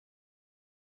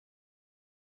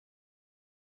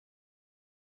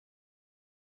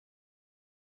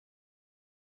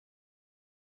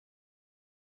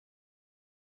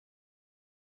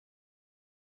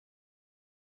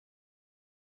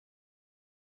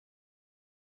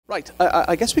Right,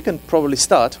 I guess we can probably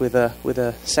start with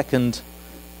a second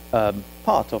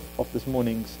part of this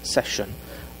morning's session.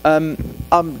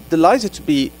 I'm delighted to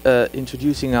be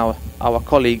introducing our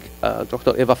colleague,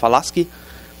 Dr. Eva Falaschi,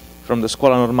 from the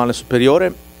Scuola Normale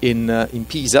Superiore in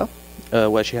Pisa,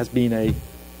 where she has been a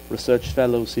research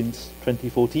fellow since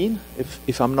 2014,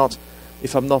 if I'm not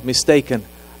mistaken.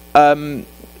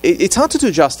 It's hard to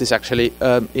do justice, actually,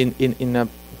 in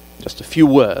just a few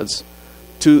words,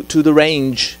 to the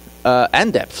range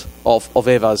and depth of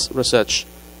Eva's research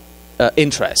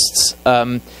interests.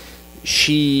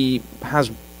 She has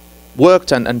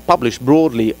worked and published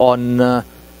broadly on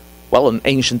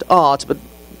ancient art, but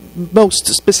most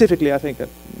specifically, I think,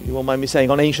 you won't mind me saying,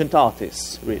 on ancient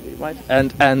artists, really, right?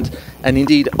 And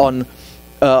indeed on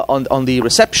the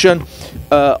reception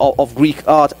of Greek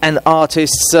art and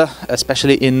artists,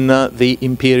 especially in the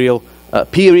imperial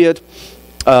period,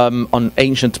 on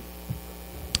ancient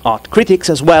art critics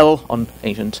as well, on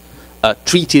ancient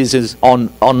treatises on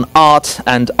art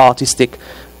and artistic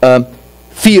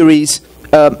theories.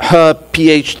 Her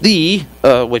PhD,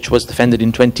 which was defended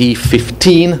in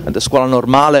 2015 at the Scuola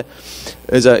Normale,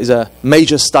 is a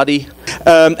major study.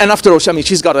 And after all, I mean,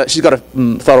 she's got a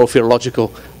thorough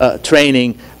philological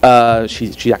training.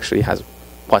 She actually has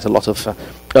quite a lot of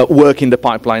work in the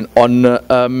pipeline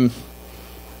on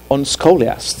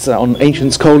scholiasts, on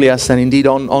ancient scholiasts, and indeed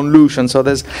on Lucian. So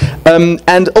there's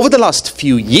and over the last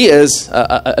few years,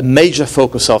 a major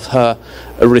focus of her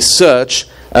research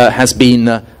has been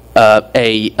a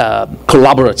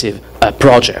collaborative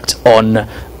project on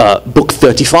Book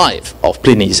 35 of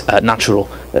Pliny's Natural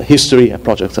History, a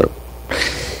project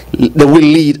that will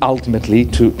lead ultimately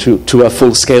to a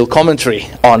full-scale commentary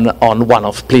on one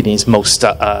of Pliny's most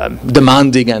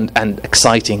demanding and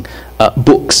exciting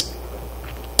books.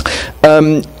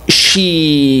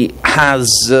 She has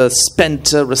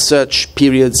spent research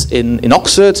periods in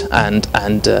Oxford and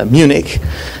Munich,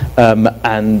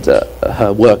 and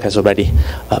her work has already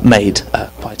made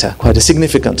quite a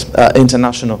significant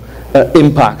international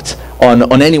impact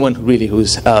on anyone really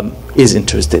who's is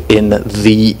interested in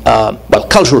the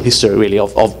cultural history really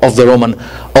of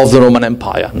the Roman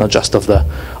Empire, not just of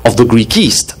the Greek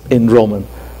East in Roman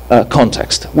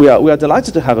context. We are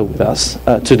delighted to have her with us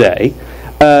today.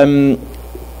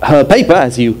 Her paper,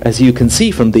 as you can see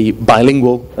from the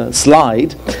bilingual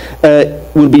slide,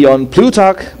 will be on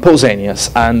Plutarch,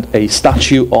 Pausanias, and a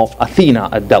statue of Athena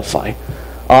at Delphi.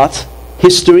 Art,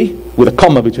 history, with a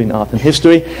comma between art and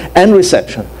history, and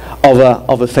reception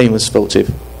of a famous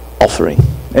votive offering.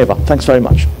 Eva, thanks very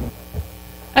much.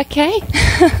 Okay.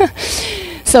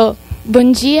 So,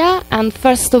 bon dia, and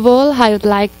first of all, I would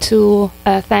like to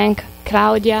thank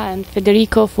Claudia and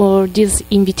Federico for this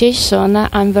invitation.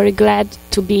 I'm very glad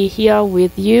to be here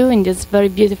with you in this very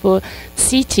beautiful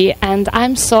city, and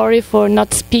I'm sorry for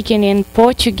not speaking in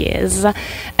Portuguese,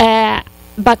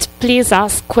 but please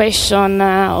ask questions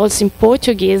also in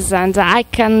Portuguese, and I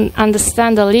can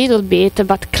understand a little bit,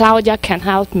 but Claudia can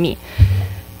help me.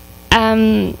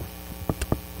 In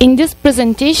this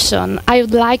presentation, I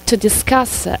would like to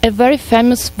discuss a very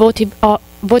famous votive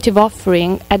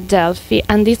offering at Delphi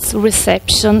and its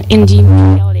reception in the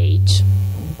imperial age.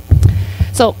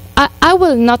 So I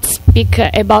will not speak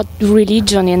about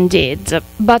religion indeed,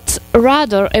 but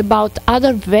rather about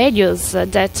other values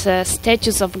that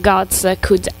statues of gods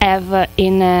could have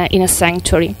in a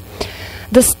sanctuary.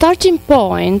 The starting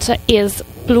point is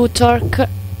Plutarch.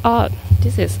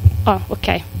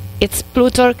 It's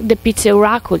Plutarch De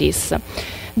Pizzeuraculis.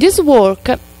 This work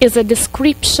is a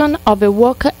description of a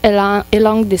walk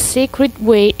along the sacred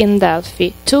way in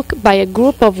Delphi, took by a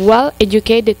group of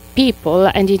well-educated people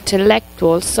and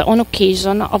intellectuals on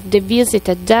occasion of the visit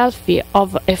at Delphi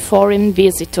of a foreign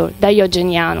visitor,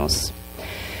 Diogenianus.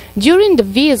 During the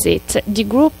visit, the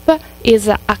group is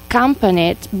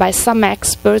accompanied by some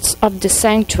experts of the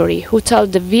sanctuary who tell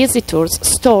the visitors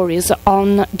stories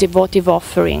on the votive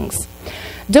offerings.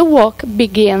 The walk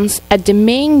begins at the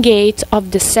main gate of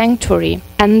the sanctuary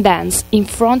and ends in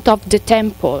front of the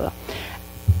temple.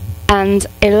 And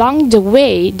along the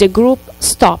way, the group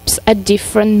stops at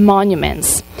different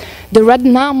monuments. The red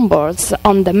numbers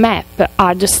on the map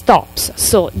are the stops,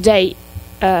 so they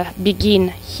begin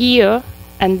here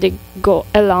and they go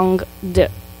along the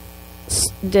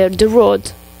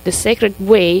road, the sacred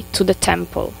way, to the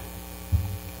temple.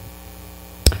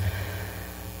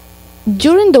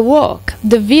 During the walk,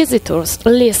 the visitors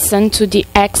listen to the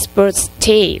experts'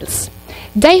 tales.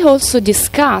 They also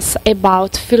discuss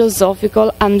about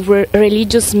philosophical and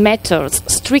religious matters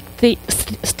strictly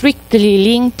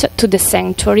linked to the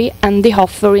sanctuary and the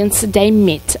offerings they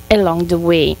meet along the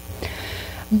way.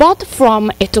 Both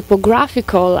from a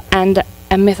topographical and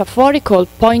a metaphorical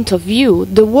point of view,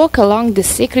 the walk along the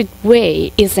sacred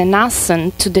way is an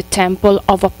ascent to the temple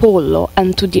of Apollo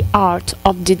and to the art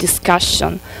of the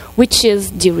discussion, which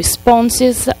is the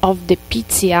responses of the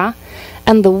Pythia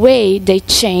and the way they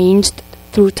changed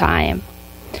through time.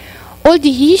 All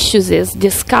the issues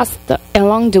discussed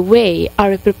along the way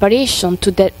are a preparation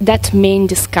to that main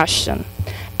discussion.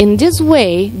 In this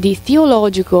way, the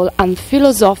theological and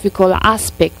philosophical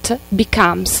aspect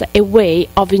becomes a way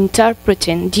of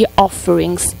interpreting the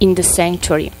offerings in the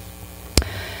sanctuary.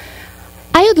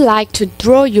 I would like to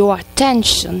draw your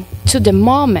attention to the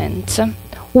moment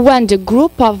when the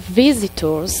group of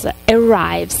visitors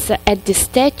arrives at the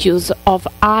statues of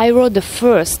Hiero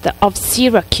I of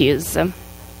Syracuse.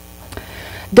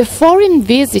 The foreign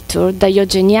visitor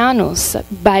Diogenianus,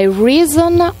 by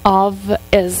reason of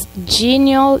his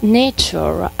genial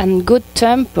nature and good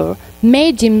temper,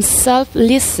 made himself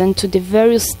listen to the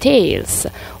various tales,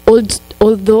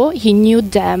 although he knew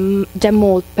them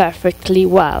all perfectly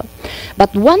well.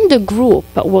 But when the group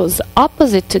was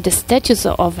opposite to the statues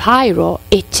of Hiero,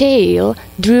 a tale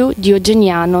drew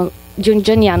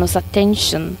Diogenianus'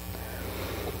 attention.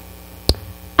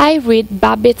 I read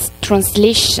Babbitt's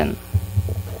translation.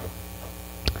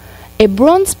 A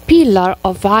bronze pillar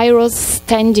of Hiero's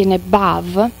standing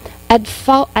above had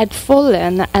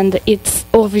fallen and of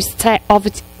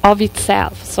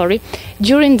itself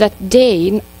during that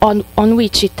day on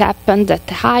which it happened that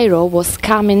Hiero was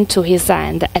coming to his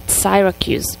end at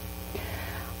Syracuse.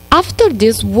 After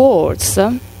these words,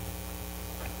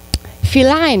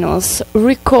 Philinus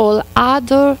recalled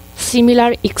other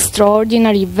similar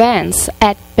extraordinary events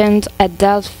happened at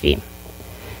Delphi.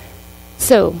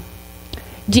 So,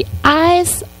 the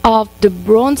eyes of the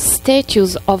bronze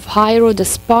statues of Hiero the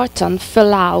Spartan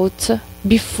fell out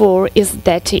before his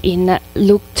death in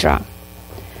Leuctra.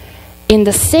 In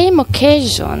the same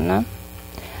occasion,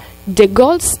 the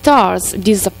gold stars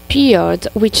disappeared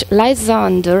which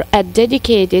Lysander had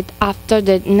dedicated after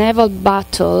the naval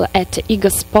battle at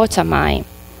Hygaspotami,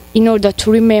 in order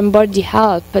to remember the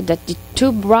help that the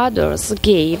two brothers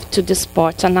gave to the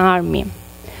Spartan army.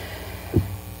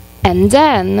 And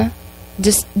then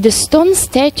the stone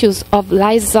statues of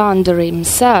Lysander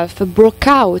himself broke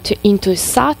out into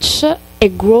such a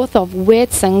growth of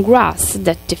weeds and grass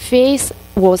that the face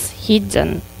was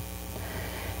hidden.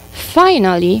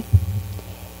 Finally,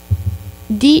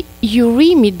 the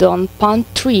Eurymedon palm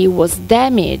tree was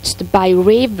damaged by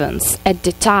ravens at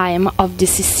the time of the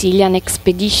Sicilian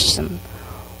expedition,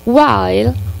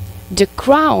 while the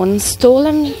crown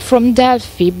stolen from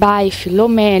Delphi by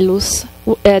Philomelus,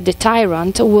 the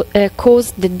tyrant,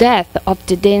 caused the death of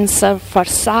the dancer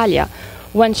Pharsalia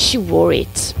when she wore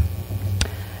it.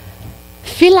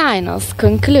 Philinus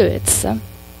concludes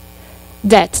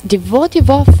that the votive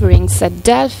offerings at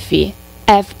Delphi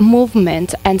have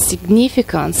movement and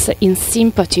significance in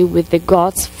sympathy with the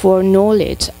gods'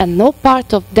 foreknowledge, and no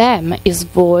part of them is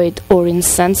void or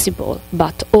insensible,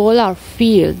 but all are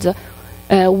filled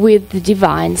with the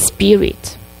divine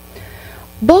spirit.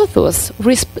 Boethus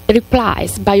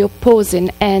replies by opposing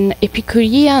an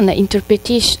Epicurean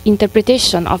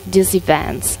interpretation of these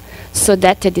events, so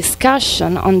that a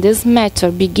discussion on this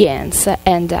matter begins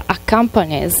and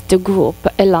accompanies the group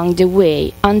along the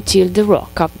way until the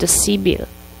rock of the Sibyl.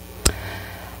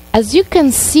 As you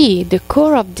can see, the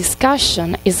core of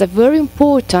discussion is a very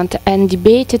important and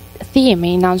debated theme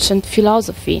in ancient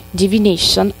philosophy,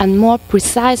 divination, and more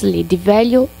precisely the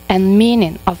value and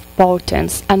meaning of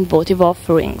portents and votive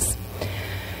offerings.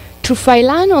 To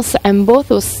Philinus and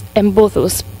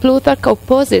Boethus, Plutarch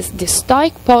opposes the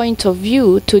Stoic point of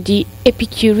view to the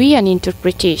Epicurean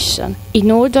interpretation in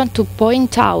order to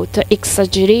point out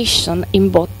exaggeration in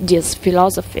both these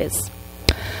philosophies.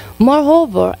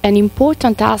 Moreover, an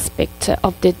important aspect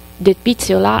of the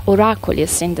Pythia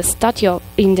Oraculis in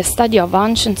the study of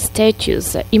ancient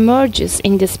statues emerges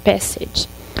in this passage.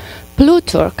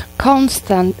 Plutarch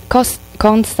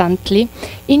constantly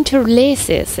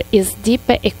interlaces his deep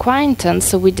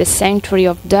acquaintance with the sanctuary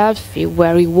of Delphi,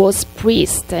 where he was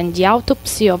priest, and the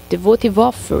autopsy of the votive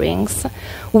offerings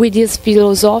with his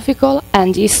philosophical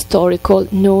and historical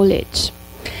knowledge.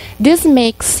 This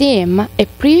makes him a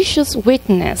precious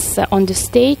witness on the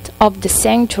state of the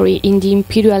sanctuary in the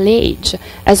imperial age,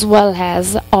 as well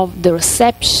as of the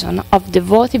reception of the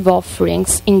votive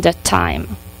offerings in that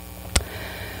time.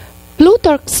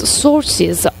 Plutarch's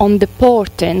sources on the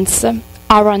portents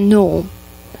are unknown.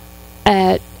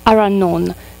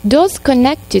 Those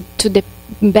connected to the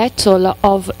Battle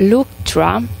of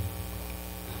Leuctra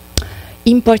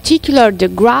in particular the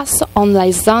grass on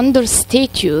Lysander's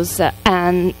statues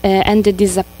and the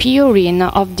disappearing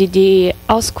of the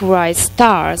Dioscuri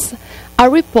stars, are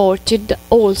reported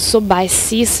also by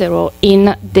Cicero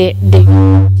in the De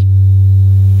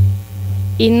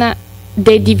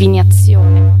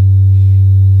Divinazione.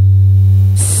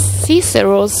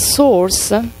 Cicero's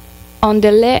source on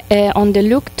the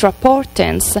Luctra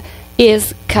Portens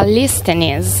is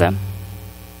Callisthenes,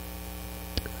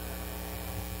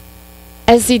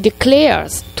 as he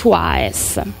declares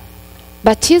twice,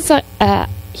 but he's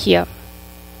here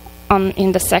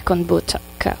in the second book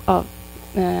of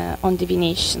on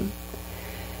divination.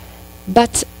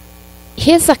 But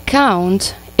his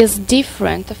account is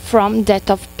different from that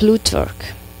of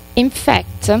Plutarch. In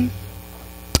fact,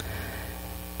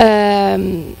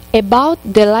 about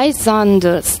the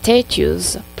Lysander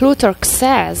statues, Plutarch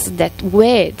says that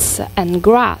weeds and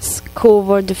grass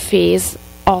cover the face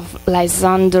of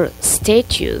Lysander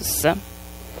statues.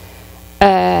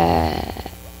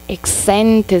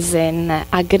 Exentesen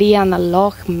agrian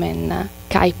lochmen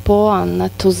kai poan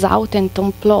tosauten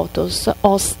tomplotos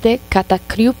oste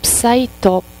catacrypsai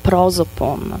to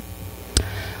prosopon.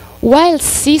 While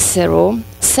Cicero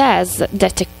says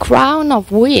that a crown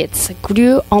of weeds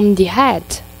grew on the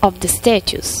head of the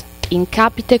statues, in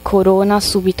capite corona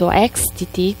subito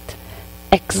extitit,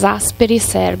 ex asperi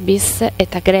serbis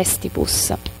et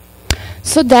agrestibus,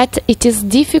 so that it is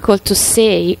difficult to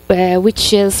say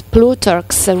which is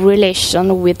Plutarch's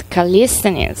relation with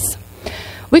Callisthenes.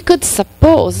 We could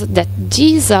suppose that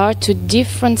these are two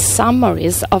different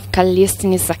summaries of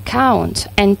Callisthenes' account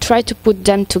and try to put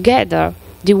them together.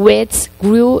 The weeds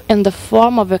grew in the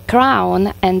form of a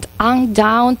crown and hung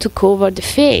down to cover the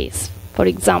face, for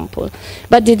example.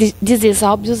 But this is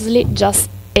obviously just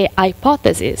a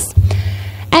hypothesis.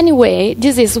 Anyway,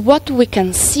 this is what we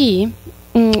can see,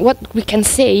 what we can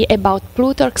say about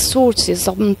Plutarch's sources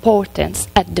of importance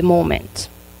at the moment.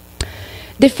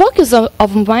 The focus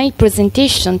of my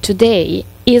presentation today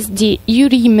is the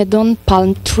Eurymedon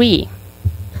palm tree,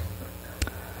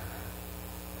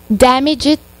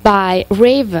 damaged by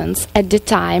ravens at the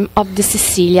time of the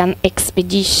Sicilian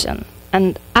expedition.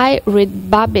 And I read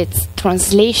Babbitt's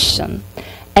translation.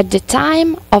 At the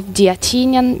time of the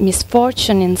Athenian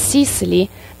misfortune in Sicily,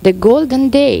 the golden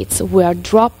dates were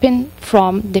dropping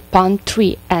from the palm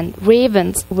tree, and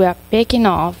ravens were pecking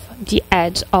off the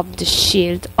edge of the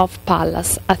shield of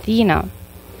Pallas Athena.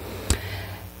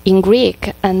 In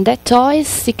Greek, and that ois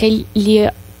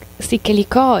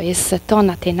sikelikois ton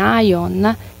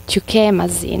Athenaion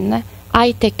Teuchemasin,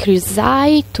 aite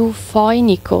crusai tu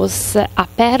phoinikos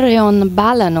aperreon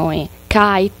balanoi,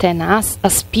 kai tenas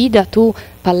aspida tu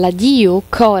palladiu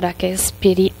coraces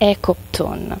peri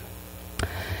ecopton.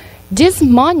 This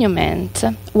monument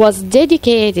was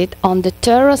dedicated on the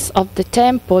terrace of the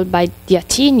temple by the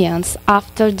Athenians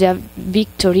after their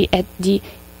victory at the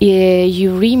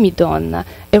Eurymedon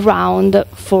around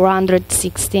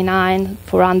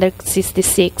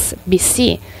 469-466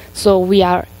 BC. So we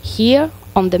are here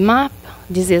on the map.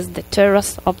 This is the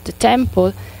terrace of the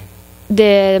temple.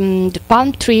 The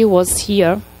palm tree was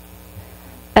here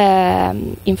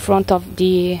in front of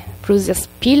the Prusias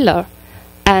pillar,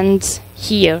 and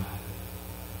here.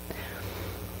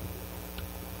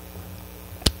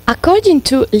 According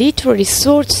to literary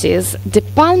sources, the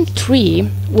palm tree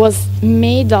was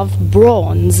made of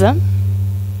bronze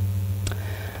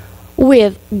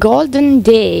with golden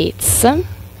dates.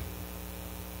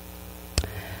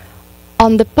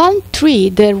 On the palm tree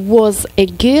there was a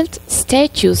gilt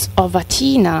statue of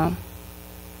Athena.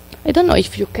 I don't know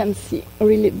if you can see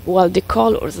really well the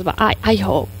colors, but I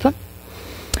hope.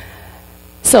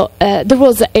 So there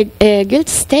was a gilt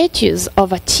statue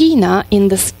of Athena in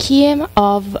the scheme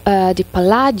of the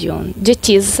Palladium, that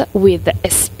is, with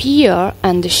a spear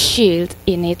and a shield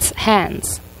in its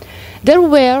hands. There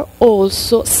were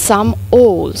also some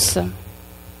owls.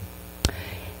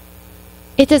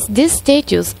 It is this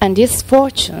status and this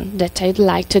fortune that I'd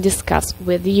like to discuss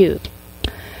with you.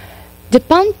 The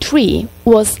palm tree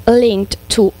was linked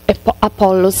to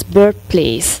Apollo's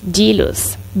birthplace,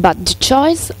 Delos, but the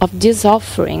choice of this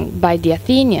offering by the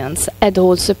Athenians had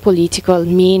also political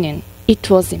meaning. It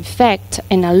was in fact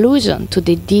an allusion to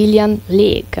the Delian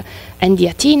League, and the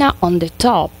Athena on the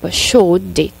top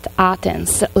showed that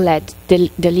Athens led the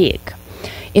league.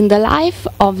 In the life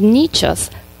of Nicias,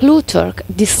 Plutarch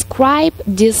described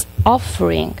this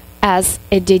offering as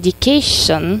a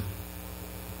dedication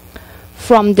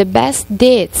from the best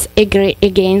deeds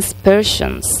against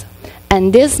Persians,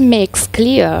 and this makes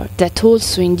clear that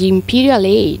also in the imperial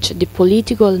age the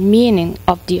political meaning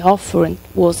of the offering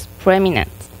was preeminent.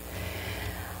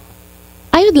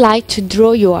 I would like to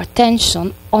draw your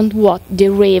attention on what the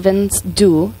ravens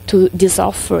do to this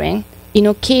offering in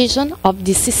occasion of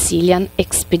the Sicilian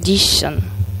expedition.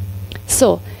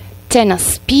 So,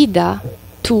 tenaspida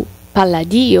tu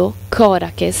palladio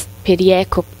coraces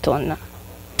periecopton.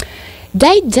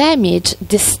 They damage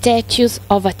the statues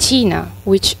of Athena,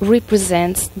 which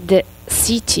represents the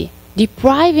city,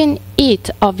 depriving it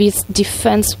of its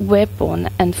defense weapon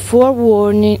and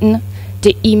forewarning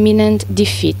the imminent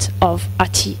defeat of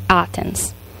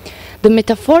Athens. The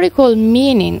metaphorical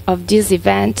meaning of this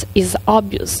event is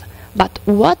obvious, but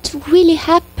what really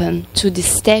happened to the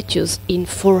statues in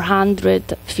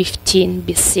 415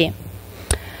 BC?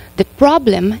 The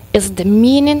problem is the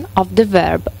meaning of the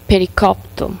verb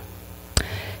pericopto.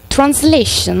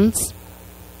 Translations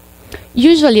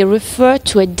usually refer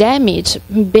to a damage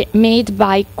made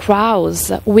by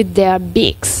crows with their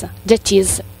beaks, that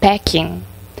is, pecking.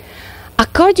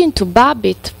 According to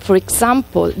Babbitt, for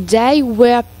example, they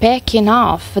were pecking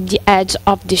off the edge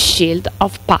of the shield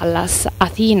of Pallas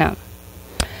Athena.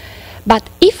 But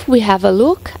if we have a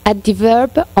look at the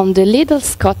verb on the Little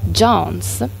Scott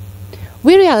Jones,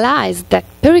 we realize that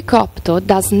pericopto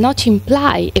does not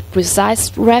imply a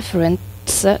precise reference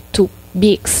to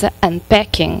beaks and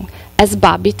pecking, as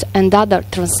Babbitt and other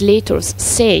translators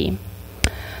say.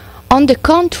 On the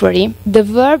contrary, the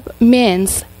verb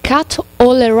means cut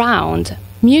all around,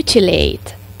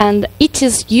 mutilate, and it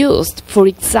is used, for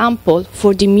example,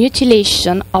 for the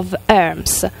mutilation of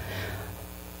arms,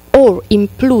 or in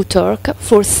Plutarch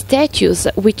for statues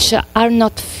which are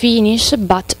not finished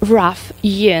but rough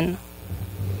hewn.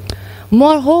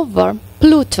 Moreover,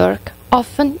 Plutarch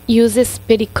often uses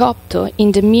pericopto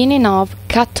in the meaning of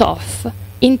cut off,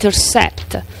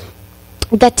 intercept,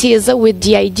 that is, with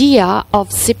the idea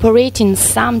of separating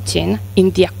something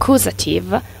in the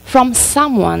accusative from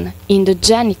someone in the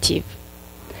genitive.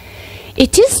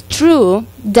 It is true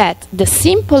that the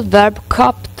simple verb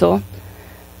copto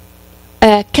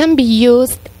can be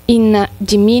used in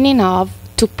the meaning of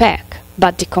to peck,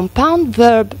 but the compound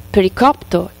verb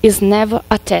pericopto is never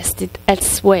attested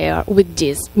elsewhere with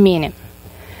this meaning.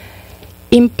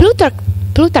 In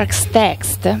Plutarch's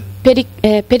text,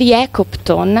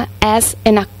 periecopton has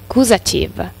an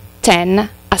accusative, ten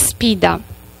aspida,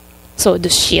 so the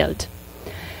shield.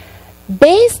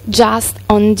 Based just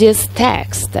on this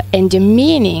text and the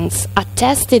meanings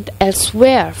attested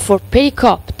elsewhere for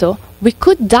pericopto, we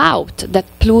could doubt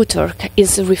that Plutarch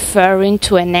is referring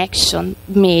to an action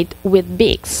made with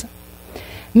beaks.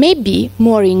 Maybe,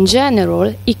 more in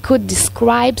general, he could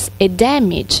describe a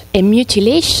damage, a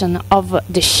mutilation of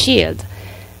the shield,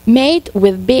 made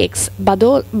with beaks, but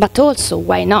also,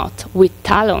 why not, with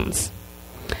talons.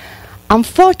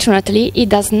 Unfortunately, it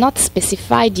does not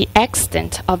specify the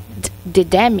extent of the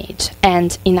damage,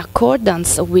 and in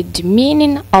accordance with the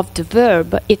meaning of the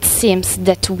verb, it seems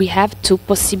that we have two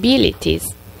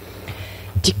possibilities.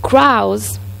 The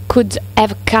crows could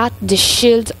have cut the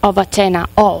shield of Athena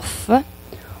off,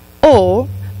 or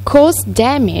cause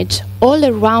damage all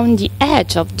around the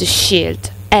edge of the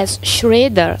shield, as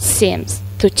Schroeder seems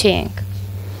to think.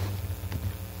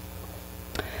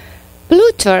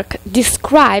 Plutarch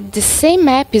described the same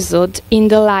episode in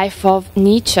the life of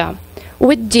Nietzsche,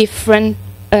 with different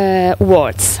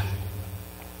words.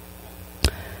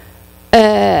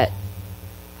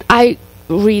 I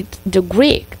read the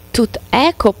Greek. Tut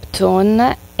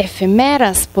ekopton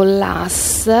ephemeras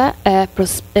pollas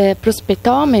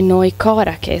prospetomenoi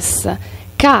coraces,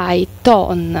 kai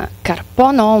ton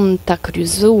carpon onta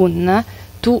crusun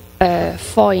tu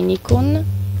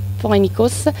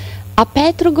phoinikos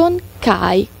apetrogon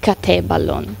kai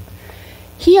katebalon.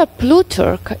 Here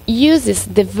Plutarch uses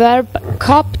the verb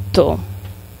copto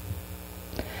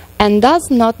and does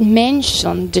not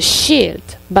mention the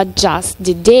shield, but just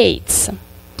the dates.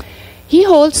 He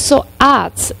also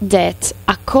adds that,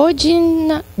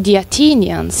 according the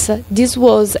Athenians, this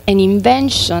was an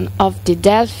invention of the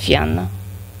Delphian.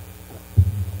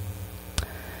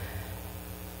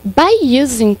 By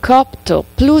using copto,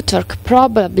 Plutarch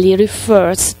probably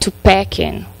refers to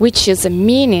pecking, which is a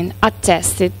meaning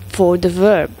attested for the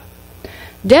verb.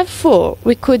 Therefore,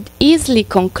 we could easily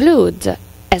conclude,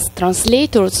 as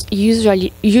translators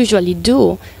usually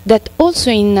do, that also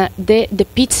in the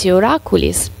Pizzi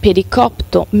Oraculis,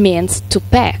 pericopto means to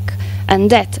peck, and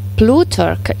that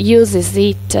Plutarch uses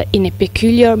it in a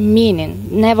peculiar meaning,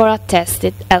 never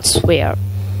attested elsewhere.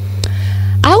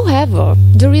 However,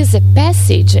 there is a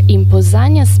passage in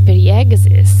Pausanias'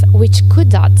 Periegesis which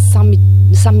could add some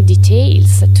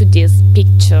details to this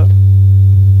picture.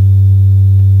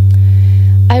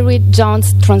 I read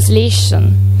John's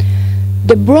translation.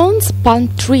 The bronze palm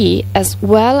tree, as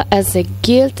well as a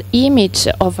gilt image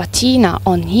of Athena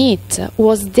on it,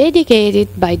 was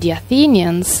dedicated by the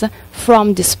Athenians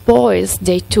from the spoils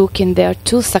they took in their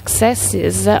two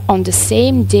successes on the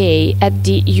same day at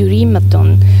the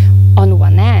Eurymedon on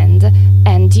one end,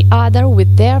 and the other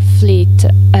with their fleet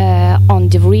on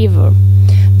the river.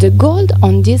 The gold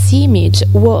on this image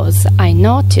was, I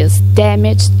noticed,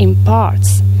 damaged in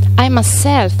parts. I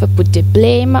myself put the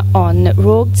blame on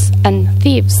rogues and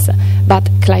thieves, but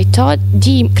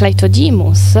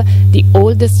Cleitodemus, the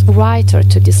oldest writer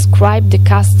to describe the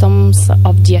customs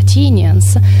of the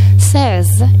Athenians,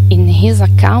 says in his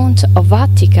account of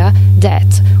Attica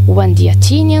that when the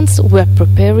Athenians were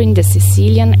preparing the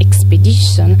Sicilian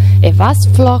expedition, a vast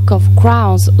flock of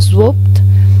crows swooped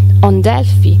on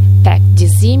Delphi, packed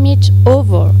this image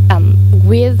over, and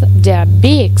with their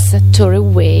beaks tore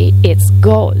away its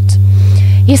gold.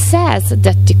 He says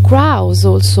that the crows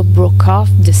also broke off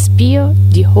the spear,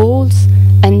 the holes,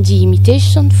 and the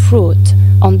imitation fruit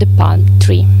on the palm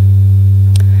tree.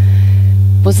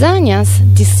 Pausanias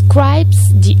describes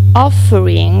the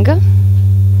offering,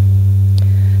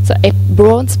 so a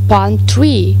bronze palm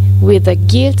tree with a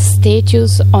gilt statue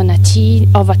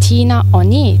of Athena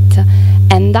on it,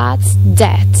 and adds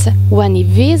that when he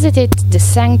visited the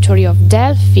sanctuary of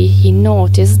Delphi, he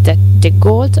noticed that the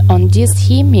gold on this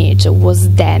image was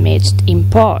damaged in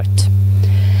part.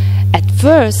 At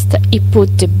first, he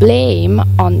put the blame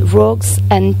on rogues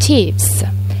and thieves,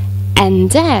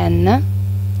 and then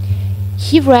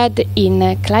he read in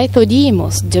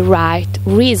Cleitodemus the right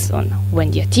reason. When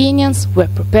the Athenians were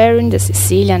preparing the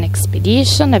Sicilian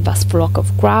expedition, a vast flock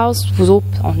of crows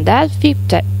swooped on Delphi,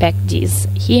 packed this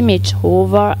image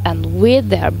over, and with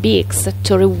their beaks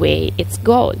tore away its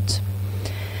gold.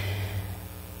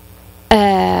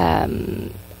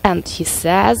 And he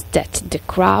says that the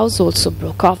crows also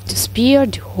broke off the spear,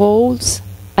 the holes,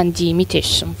 and the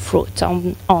imitation fruit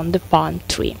on the palm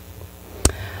tree.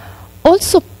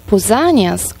 Also,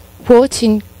 Pausanias,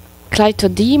 quoting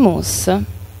Cleitodemus,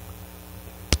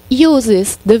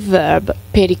 uses the verb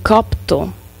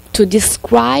perikopto to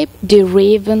describe the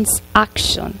raven's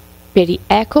action,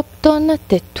 periekopton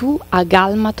te tu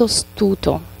agalmatos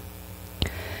tuto.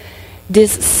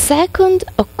 This second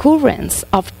occurrence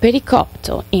of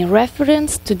perikopto in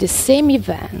reference to the same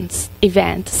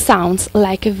event sounds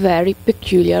like a very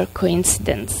peculiar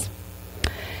coincidence.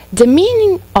 The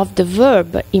meaning of the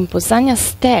verb in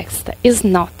Pausanias' text is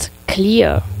not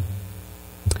clear.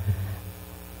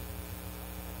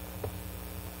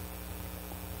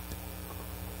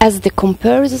 As the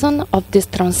comparison of this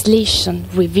translation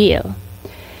reveal.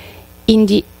 In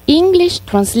the English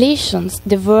translations,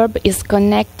 the verb is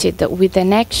connected with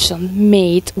an action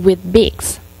made with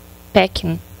beaks,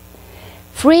 pecking.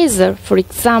 Fraser, for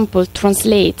example,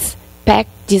 translates "pack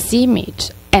this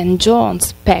image," and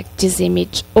Jones packed this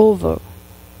image over.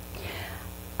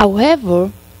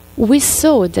 However, we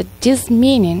saw that this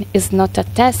meaning is not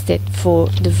attested for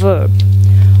the verb.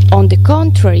 On the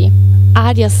contrary,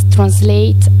 Arias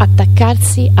translates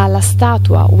attaccarsi alla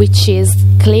statua, which is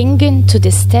clinging to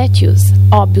the statues,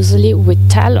 obviously with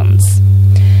talons.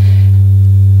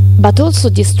 But also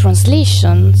this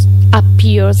translation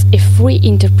appears a free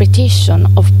interpretation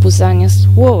of Pausanias'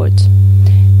 word.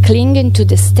 Clinging to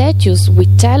the statues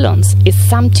with talons is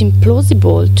something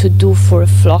plausible to do for a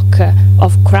flock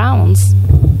of crowns.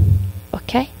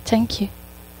 Okay, thank you.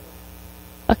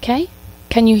 Okay,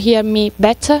 can you hear me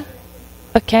better?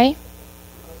 Okay.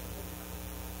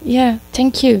 Yeah,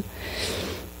 thank you.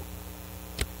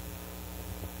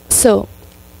 So,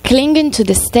 clinging to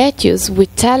the statues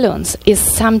with talons is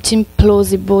something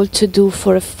plausible to do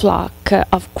for a flock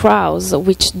of crows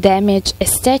which damage a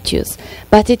statue,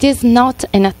 but it is not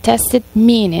an attested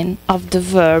meaning of the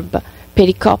verb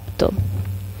perikopto.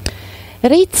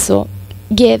 Rizzo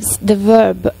gives the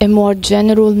verb a more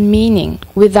general meaning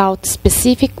without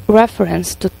specific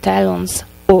reference to talons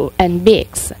and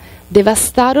beaks.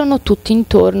 Devastarono tutto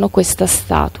intorno questa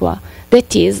statua,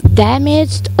 that is,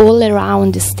 damaged all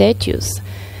around the statues.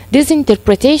 This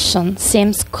interpretation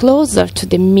seems closer to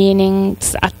the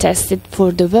meanings attested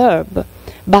for the verb,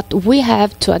 but we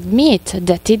have to admit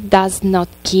that it does not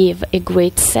give a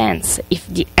great sense if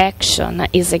the action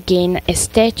is against a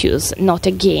statue, not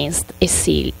against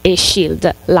a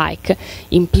shield, like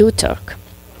in Plutarch.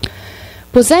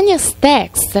 Pausanias'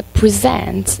 text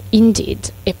presents,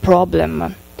 indeed, a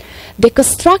problem. The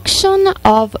construction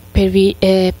of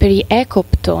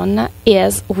periekopton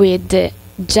is with the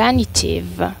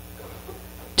genitive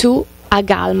tu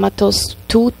agalmatos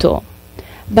tuto,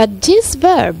 But this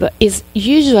verb is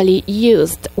usually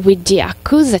used with the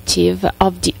accusative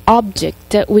of the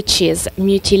object which is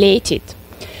mutilated.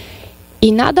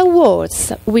 In other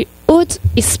words, we would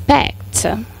expect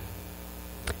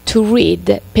to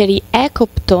read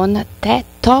periekopton te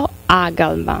to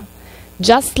agalma,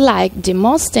 just like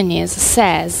Demosthenes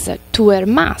says to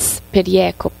Hermas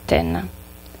periekopten.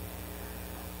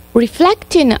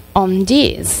 Reflecting on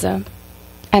this,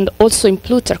 and also in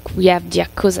Plutarch we have the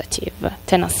accusative,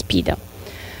 tenaspida.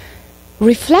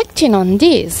 Reflecting on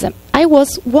this, I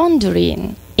was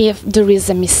wondering if there is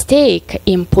a mistake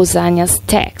in Pausanias'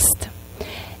 text.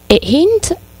 A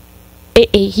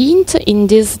hint in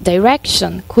this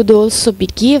direction could also be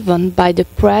given by the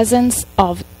presence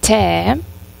of te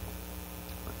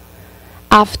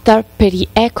after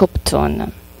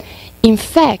periekopton. In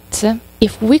fact,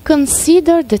 if we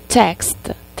consider the text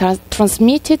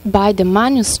transmitted by the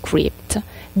manuscript,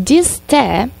 this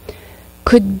te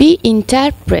could be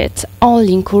interpreted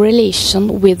only in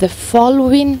correlation with the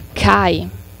following kai,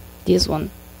 this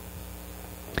one.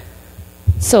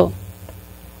 So,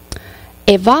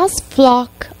 a vast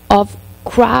flock of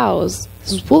crows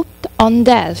swooped on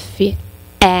Delphi,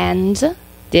 and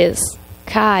this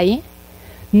kai,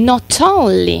 not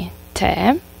only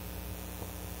te,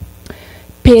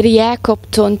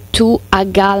 periekopton tu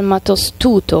agalmatos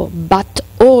tuto, but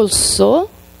also,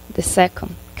 the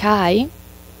second kai,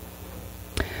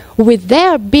 with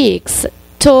their beaks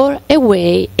tore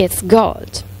away its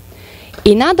gold.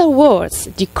 In other words,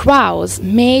 the crows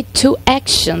made two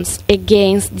actions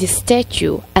against the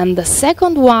statue, and the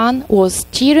second one was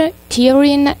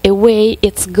tearing away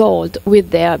its gold with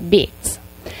their beaks.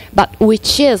 But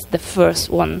which is the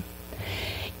first one?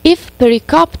 If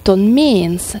perikopton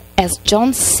means, as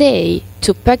John say,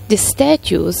 to peck the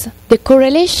statues, the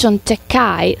correlation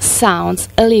tekai sounds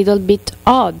a little bit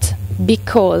odd,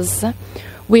 because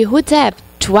we would have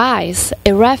twice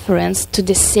a reference to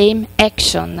the same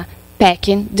action,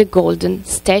 pecking the golden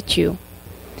statue.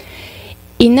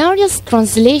 In Arias'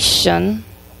 translation,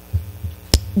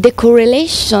 the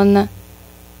correlation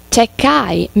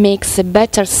tekai makes a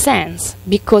better sense,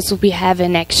 because we have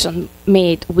an action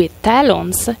made with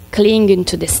talons clinging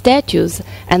to the statues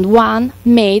and one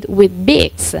made with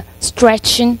beaks,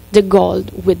 stretching the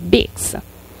gold with beaks.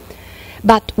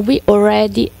 But we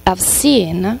already have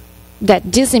seen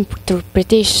that this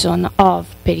interpretation of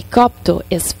perikopto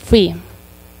is free.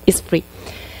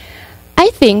 I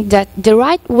think that the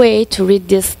right way to read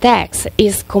this text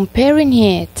is comparing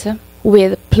it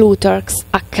with Plutarch's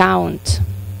account.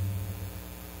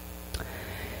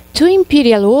 Two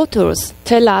imperial authors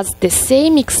tell us the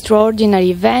same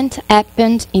extraordinary event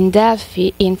happened in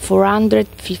Delphi in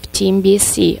 415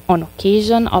 BC on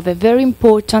occasion of a very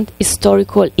important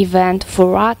historical event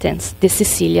for Athens, the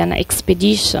Sicilian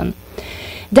expedition.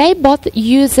 They both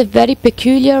use a very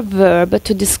peculiar verb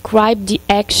to describe the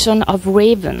action of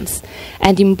ravens,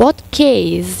 and in both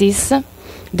cases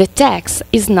the text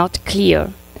is not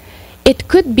clear. It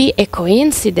could be a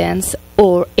coincidence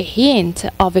or a hint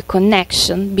of a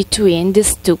connection between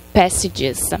these two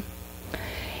passages.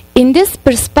 In this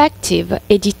perspective,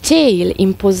 a detail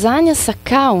in Pausanias'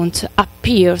 account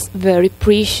appears very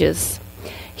precious.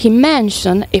 He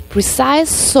mentioned a precise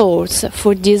source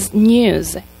for this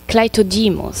news,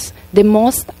 Cleitodemus, the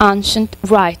most ancient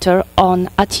writer on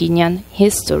Athenian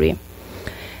history.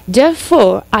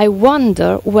 Therefore, I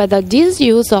wonder whether this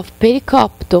use of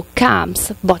perikopto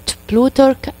comes, both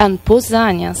Plutarch and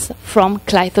Pausanias, from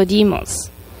Cleitodemus.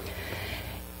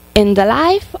 In the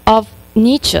life of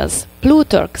Nicias,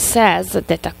 Plutarch says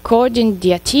that according to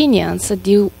the Athenians,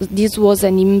 this was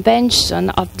an invention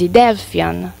of the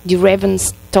Delphian. The raven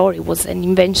story was an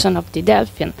invention of the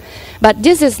Delphian. But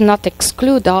this does not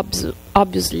exclude,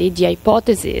 obviously, the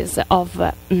hypothesis of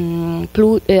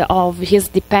his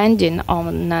depending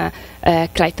on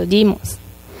Cleitodemus.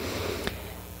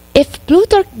 If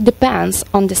Plutarch depends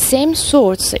on the same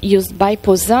source used by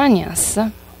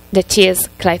Pausanias, that is,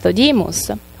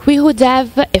 Cleitodemus, we would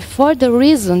have a further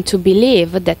reason to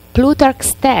believe that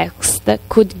Plutarch's text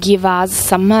could give us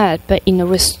some help in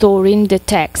restoring the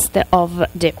text of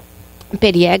the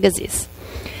Periegesis.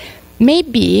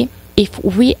 Maybe if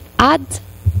we add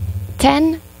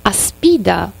 10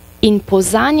 aspida in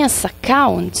Pausanias'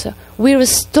 account, we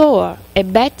restore a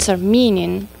better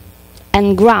meaning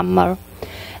and grammar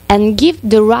and give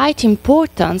the right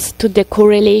importance to the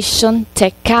correlation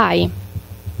tekai,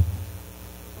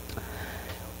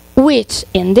 which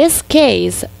in this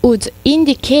case would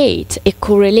indicate a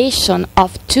correlation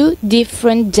of two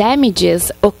different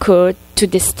damages occurred to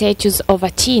the statues of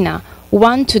Athena,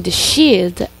 one to the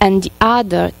shield and the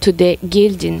other to the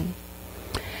gilding.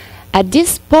 At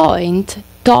this point,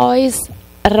 Toy's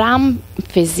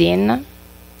ramphesin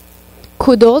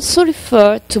could also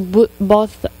refer to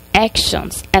both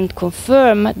actions and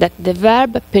confirm that the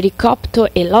verb pericopto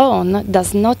alone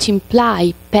does not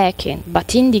imply packing,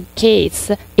 but indicates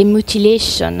a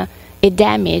mutilation, a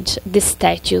damage the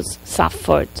statues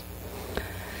suffered.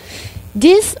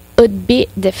 This would be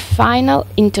the final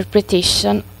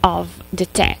interpretation of the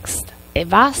text. A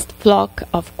vast flock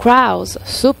of crows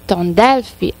swooped on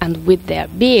Delphi and with their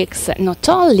beaks not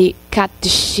only cut the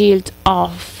shield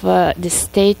of the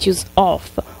statues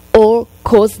off, or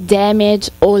caused damage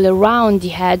all around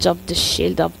the edge of the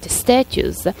shield of the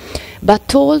statues,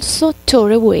 but also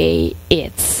tore away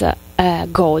its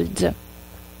gold.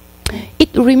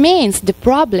 It remains the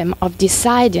problem of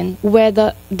deciding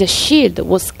whether the shield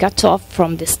was cut off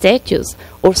from the statues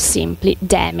or simply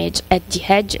damaged at the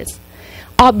edges.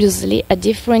 Obviously, a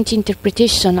different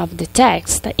interpretation of the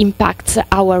text impacts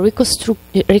our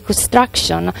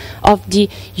reconstruction of the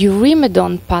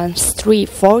Eurymedon palm tree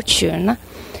fortune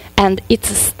and its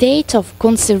state of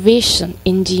conservation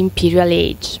in the imperial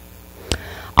age.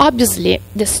 Obviously,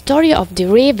 the story of the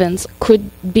ravens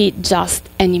could be just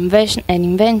an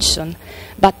invention,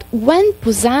 but when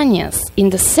Pausanias in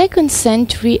the 2nd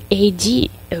century AD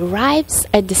arrives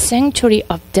at the sanctuary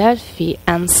of Delphi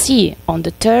and sees on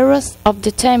the terrace of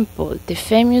the temple the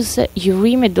famous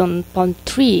Eurymedon palm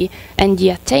tree and the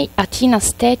Athena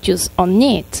statues on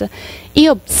it, he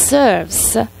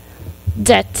observes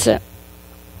that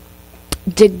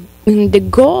the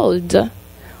gold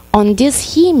on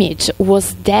this image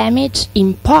was damaged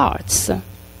in parts.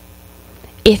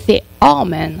 It's the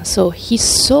omen, so he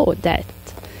saw that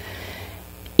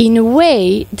in a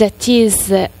way that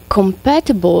is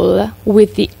compatible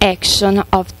with the action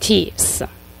of thieves.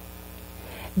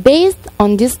 Based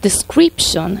on this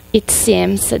description, it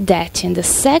seems that in the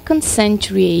 2nd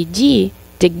century AD,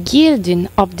 the gilding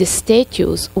of the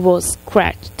statues was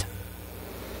cracked.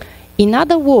 In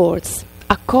other words,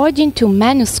 according to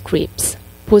manuscripts,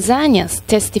 Pausanias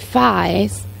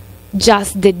testifies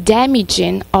just the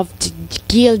damaging of the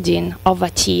gilding of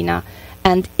Athena,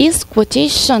 and his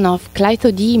quotation of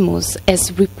Cleitodemus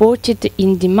as reported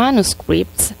in the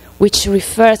manuscripts, which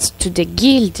refers to the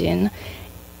gilding,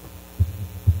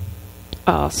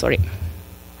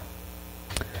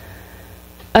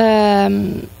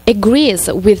 agrees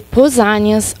with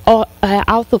Pausanias'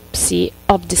 autopsy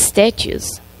of the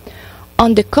statues.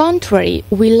 On the contrary,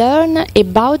 we learn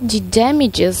about the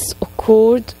damages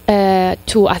occurred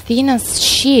to Athena's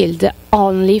shield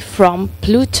only from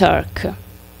Plutarch.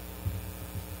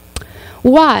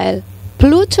 While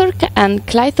Plutarch and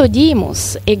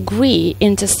Cleitodemus agree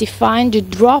in testifying the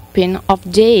dropping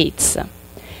of dates,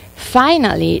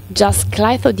 finally, just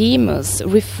Cleitodemus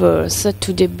refers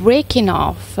to the breaking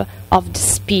off of the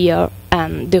spear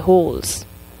and the holes.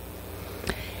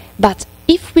 But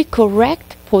if we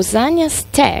correct Pausanias'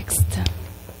 text,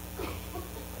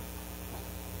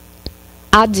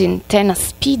 adding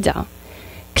tenaspida,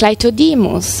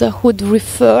 Cleitodemus would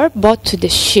refer both to the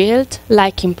shield,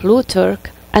 like in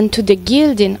Plutarch, and to the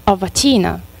gilding of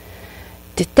Athena.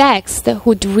 The text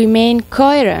would remain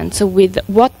coherent with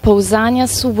what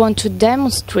Pausanias want to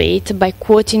demonstrate by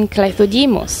quoting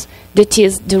Cleitodemus, that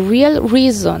is, the real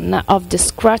reason of the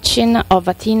scratching of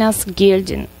Athena's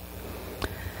gilding.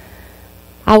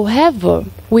 However,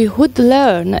 we would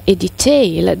learn a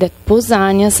detail that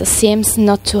Pausanias seems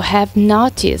not to have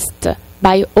noticed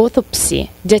by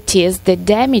autopsy, that is, the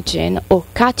damaging or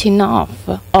cutting off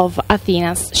of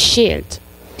Athena's shield.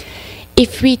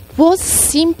 If it was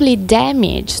simply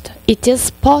damaged, it is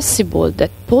possible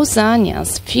that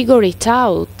Pausanias figured it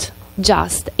out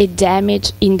just a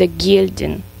damage in the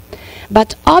gilding.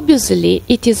 But obviously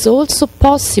it is also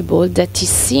possible that he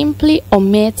simply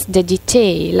omits the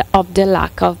detail of the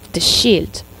lack of the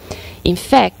shield. In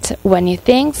fact, when he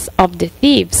thinks of the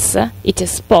thieves, it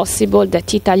is possible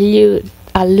that it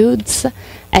alludes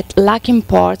at lacking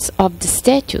parts of the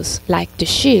statues, like the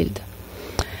shield.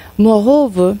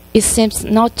 Moreover, he seems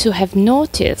not to have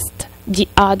noticed the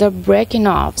other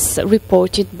breaking-offs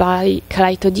reported by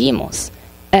Cleitodemus,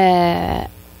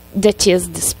 that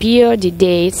is, the spear, the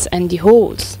dates, and the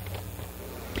holes.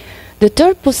 The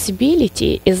third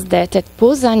possibility is that at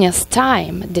Pausanias'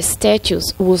 time the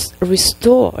statues was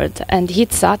restored and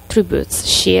its attributes,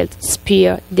 shield,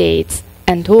 spear, dates,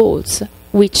 and holes,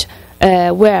 which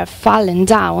were fallen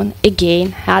down,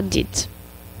 again added.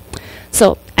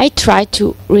 So I try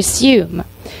to resume.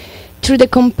 Through the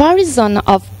comparison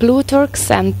of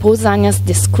Plutarch's and Pausanias'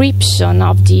 description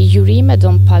of the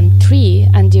Eurymedon palm tree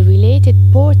and the related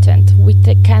portent, we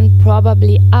can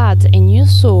probably add a new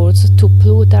source to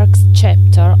Plutarch's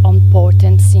chapter on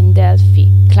portents in Delphi,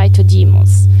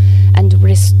 Clytodemus, and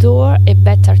restore a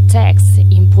better text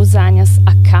in Pausanias'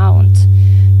 account.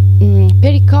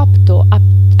 Pericopto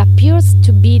appears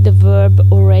to be the verb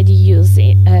already used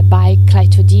by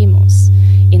Clytodemus.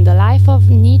 In the life of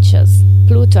Nietzsche,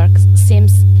 Plutarch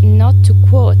seems not to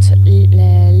quote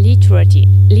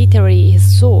literary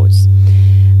source,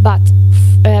 but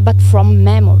from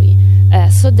memory,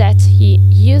 so that he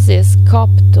uses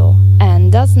copto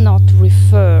and does not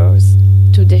refer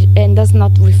to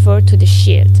the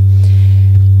shield.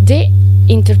 The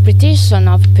interpretation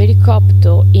of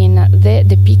Pericopto in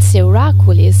the Pizze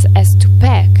Oraculis as to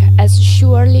peck has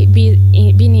surely been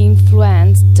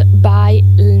influenced by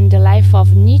the life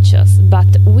of Nietzsche, but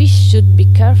we should be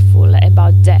careful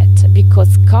about that,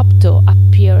 because copto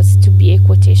appears to be a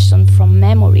quotation from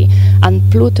memory and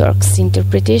Plutarch's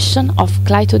interpretation of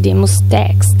Clytodemus'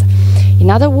 text. In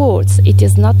other words, it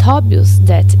is not obvious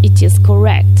that it is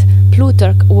correct.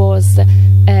 Plutarch was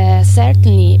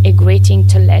certainly a great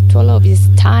intellectual of his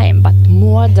time, but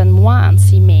more than once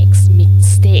he makes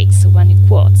mistakes when he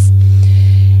quotes.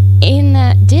 In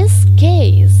this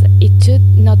case, it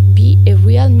should not be a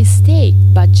real mistake,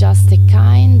 but just a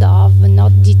kind of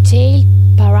not detailed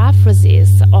paraphrases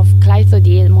of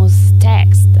Clytodemus'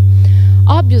 text.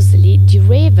 Obviously, the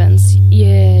ravens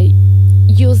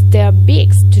used their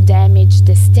beaks to damage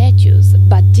the statues,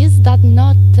 but this does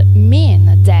not mean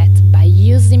that by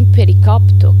using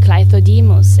Pericopto,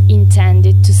 Clytodemus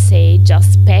intended to say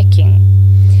just pecking.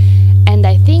 And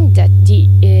I think that the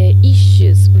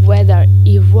issues whether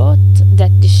he wrote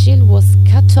that the shield was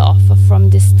cut off from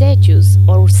the statues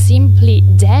or simply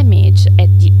damaged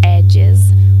at the edges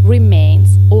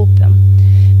remains open.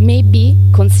 Maybe,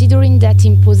 considering that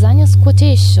in Pausanias'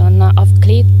 quotation of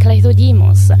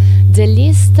Clytodemus, the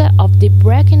list of the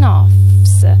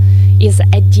breaking-offs is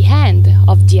at the end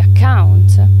of the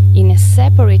account, in a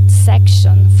separate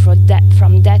section from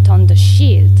that on the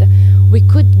shield, we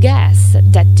could guess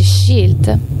that the shield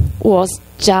was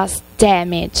just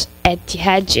damaged at the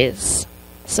edges.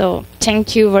 So,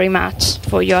 thank you very much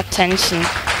for your attention.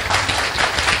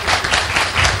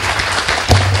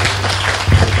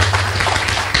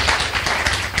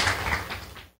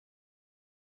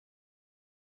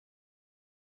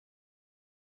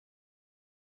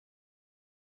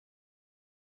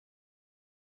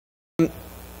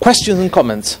 Questions and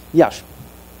comments? Yash.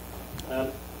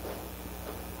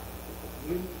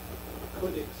 You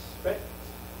could expect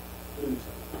Plutarch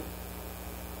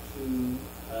to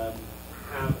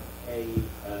have a,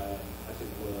 as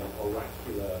it were,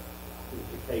 oracular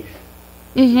implication.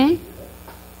 Mm-hmm.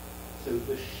 So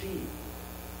the shield,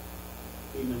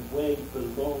 in a way,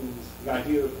 belongs, the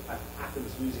idea of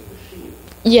Athens using the shield,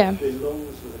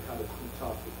 belongs with a kind of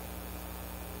Plutarchic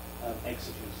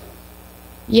exegesis.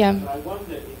 Yeah. And I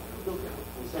wonder if you look at the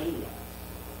Pausanias,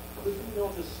 could we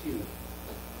not assume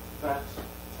that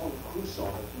on Chruson,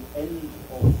 at the end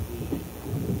of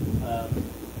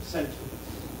the sentence,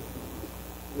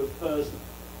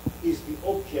 is the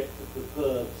object of the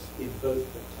verbs in both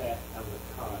the te and the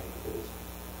kai clause?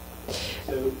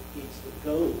 So it's the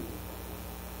goal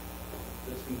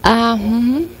that's been taken off.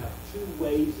 Mm-hmm. We have two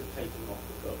ways of taking off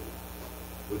the goal,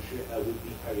 which would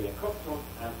be periekopton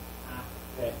and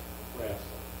apepreson.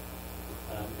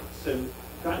 So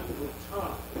that would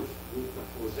tie with the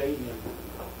Pausanian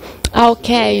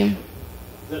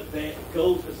that their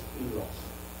goal has been lost,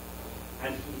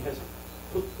 and he has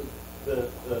put the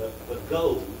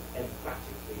goal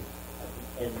emphatically at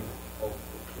the end of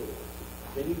the clause.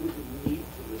 Then he would need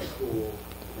to restore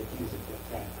the using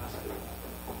the aspect.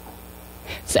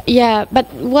 So, yeah, but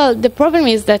the problem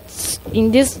is that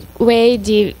in this way,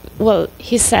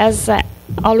 he says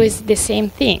always the same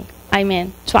thing. I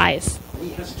mean, twice. He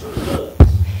has two verbs,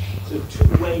 so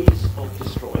two ways of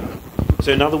destroying.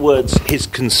 So in other words, his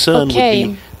concern would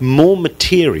be more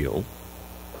material,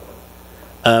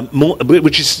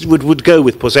 would go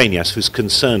with Pausanias, who's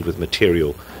concerned with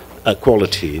material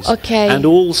qualities, and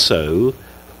also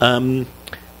the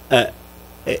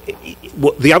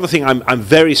other thing I'm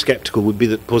very sceptical would be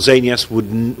that Pausanias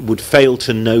would fail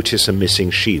to notice a missing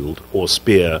shield or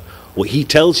spear. Well, he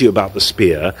tells you about the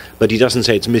spear, but he doesn't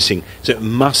say it's missing, so it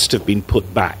must have been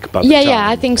put back by the time. Yeah,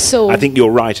 I think so. I think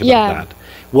you're right about that.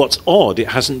 What's odd, it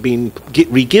hasn't been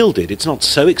re-gilded. It's not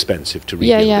so expensive to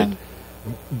re-gild it.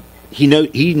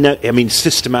 I mean,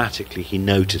 systematically he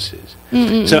notices.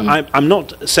 So I'm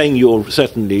not saying you're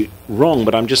certainly wrong,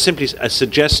 but I'm just simply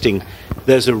suggesting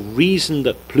there's a reason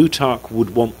that Plutarch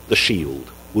would want the shield,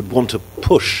 would want to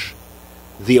push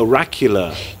the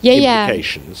oracular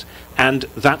implications, and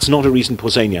that's not a reason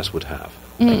Pausanias would have.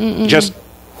 Just.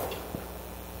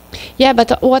 Yeah,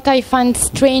 but what I find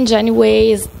strange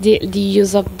anyway is the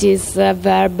use of this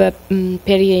verb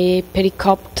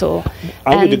pericopto.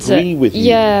 I would agree with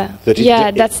you.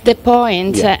 That's the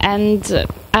point.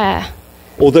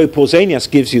 Although Pausanias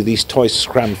gives you these tois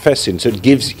scram fessin, so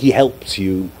he helps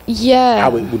you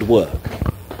how it would work.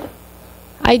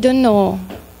 I don't know.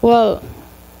 Well,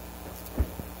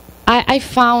 I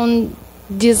found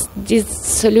this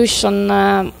solution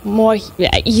more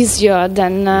easier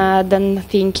than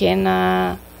thinking.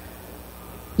 But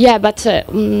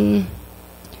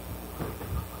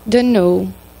don't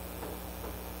know.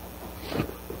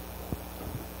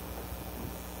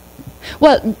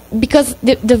 Well, because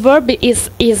the verb is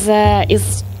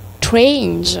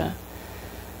strange,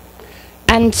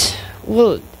 and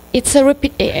well, it's a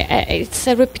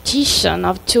repetition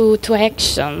of two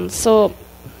actions. So.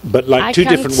 But like two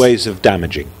different ways of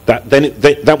damaging.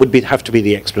 That would have to be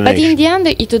the explanation. But in the end,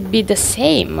 it would be the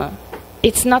same.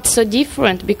 It's not so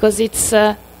different because it's.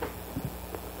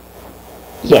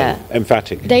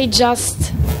 Emphatic. They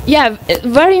just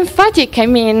very emphatic. I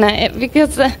mean,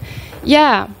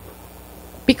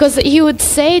 because he would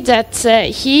say that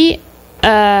he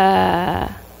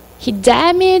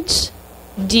damaged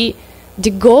the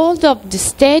gold of the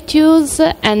statues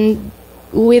and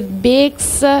with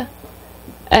bigs.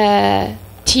 Tore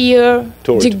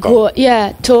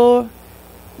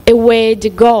away the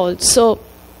gold. So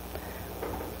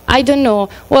I don't know.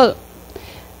 Well,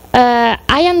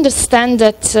 I understand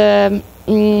that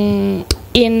in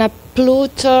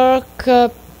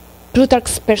Plutarch's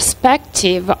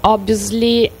perspective,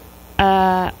 obviously,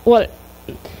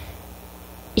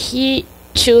 he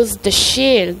chose the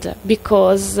shield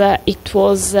because it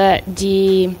was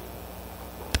the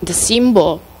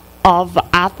symbol of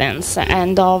Athens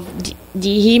and of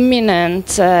the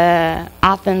imminent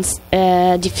Athens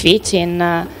defeat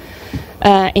in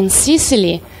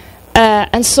Sicily,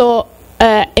 and so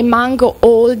among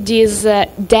all these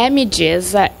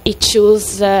damages, he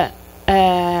chose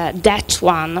that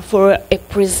one for a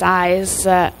precise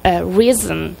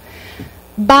reason.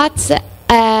 But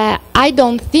I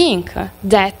don't think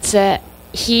that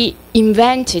he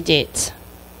invented it.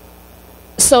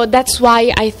 So that's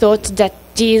why I thought that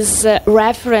this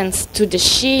reference to the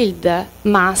shield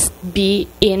must be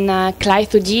in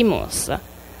Cleitodemus.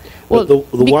 Well, the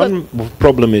one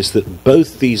problem is that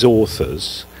both these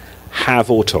authors have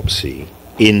autopsy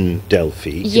in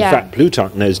Delphi. In fact,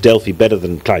 Plutarch knows Delphi better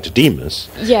than Cleitodemus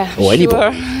or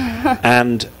anybody.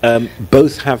 And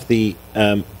both have the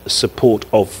support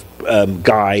of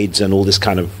guides and all this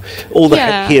kind of, all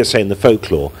the hearsay and the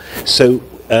folklore. So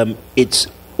it's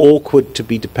awkward to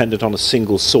be dependent on a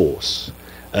single source.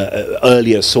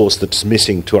 Earlier source that's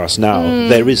missing to us now.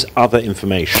 There is other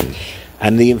information,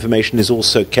 and the information is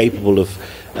also capable of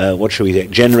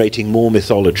generating more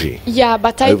mythology.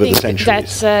 But I think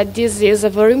that this is a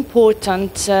very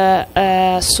important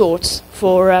source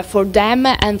for them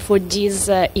and for these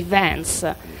events,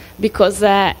 because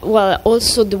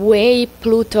also the way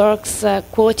Plutarch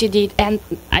quoted it, and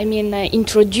I mean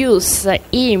introduced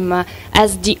him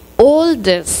as the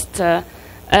oldest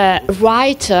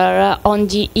writer on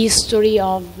the history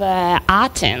of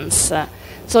Athens.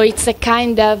 So it's a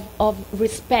kind of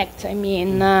respect. I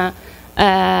mean,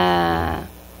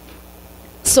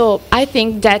 so I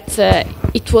think that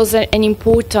it was an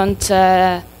important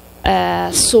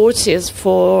sources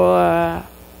for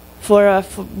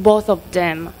both of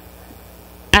them.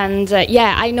 And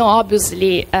I know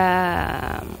obviously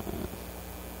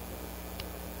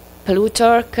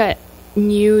Plutarch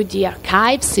knew the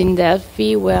archives in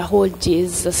Delphi where all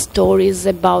these stories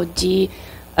about the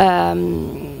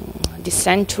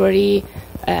sanctuary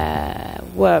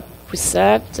were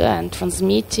preserved and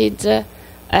transmitted.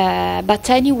 But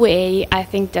anyway, I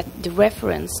think that the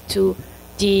reference to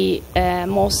the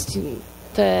most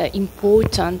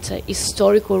important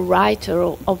historical writer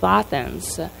of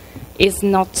Athens is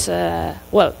not,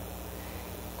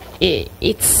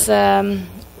 it's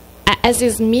as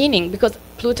his meaning, because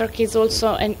Plutarch is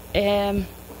also an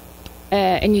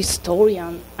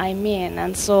historian, I mean,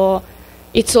 and so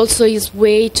it's also his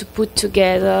way to put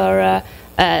together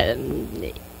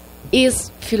his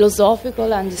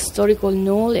philosophical and historical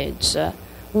knowledge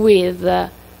with the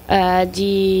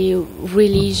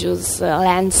religious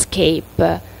landscape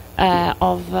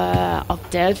of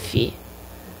Delphi.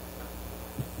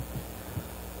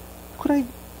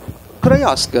 Could I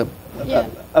ask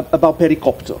about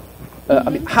pericopter? I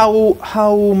mean, how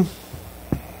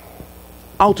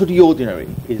out of the ordinary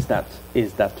is that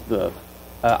verb?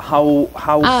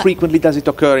 How frequently does it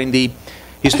occur in the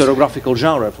historiographical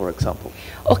genre, for example?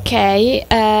 Okay,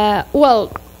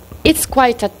 well, it's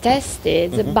quite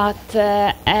attested, but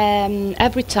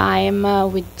every time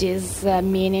with this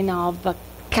meaning of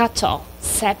cut off,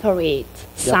 separate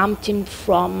something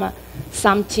from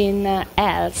something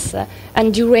else,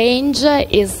 and the range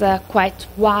is quite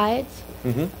wide.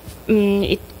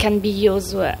 It can be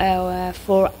used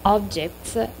for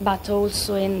objects, but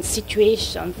also in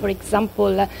situation. For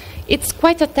example, it's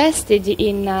quite attested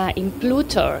in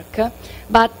Plutarch,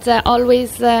 but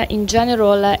always in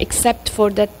general, except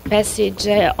for that passage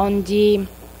on the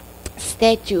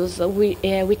statues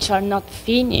which are not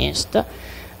finished.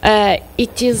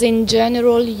 It is in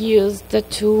general used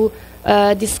to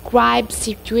describe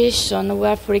situation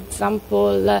where, for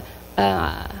example,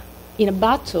 in a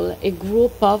battle, a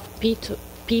group of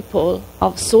people,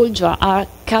 of soldiers, are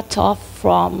cut off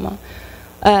from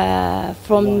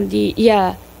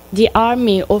the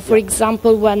army, or for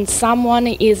example, when someone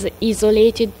is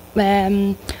isolated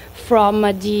from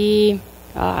the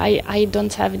I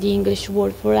don't have the English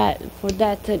word for that.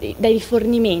 Dai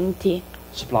rifornimenti.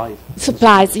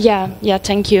 Supplies. Yeah.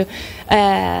 Thank you.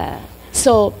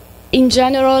 So. In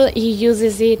general, he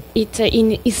uses it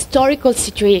in historical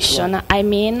situation, I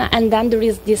mean, and then there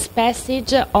is this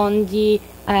passage on the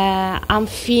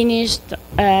unfinished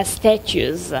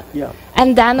statues. Yeah.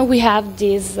 And then we have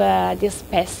this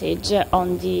passage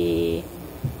on the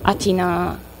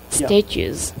Athena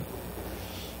statues.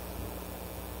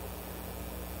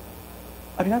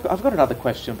 I mean, I've got another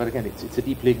question, but again, it's a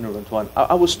deeply ignorant one.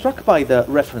 I was struck by the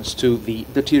reference to the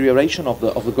deterioration of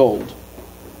the gold,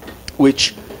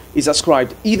 which is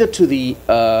ascribed either to the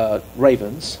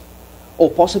ravens or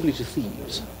possibly to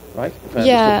thieves, right? If I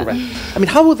understood correct. I mean,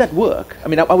 how would that work? I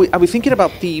mean, are we thinking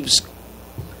about thieves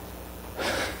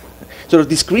sort of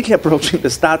discreetly approaching the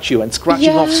statue and scratching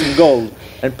off some gold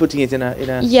and putting it in a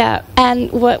Yeah, and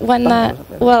when how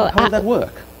would that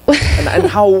work? and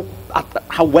how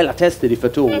well attested, if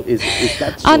at all, is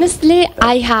that? Honestly,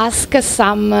 I ask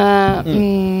some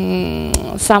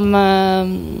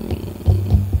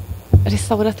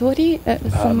restauratori,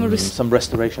 some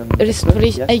restoration,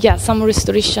 some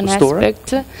restoration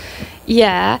aspect,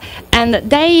 and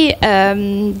they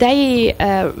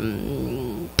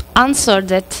answered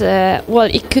that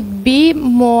it could be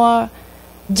more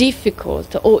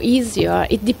difficult or easier.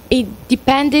 It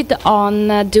depended on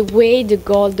the way the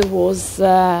gold was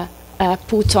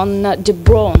put on the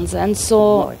bronze, and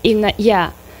so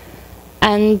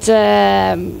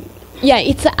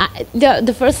it's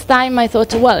the first time I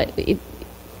thought, it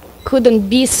couldn't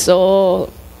be so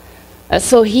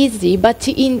easy, but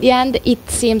in the end it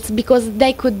seems, because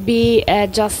they could be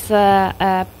just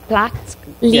plaques,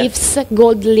 leaves,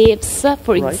 gold leaves,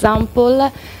 for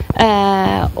example,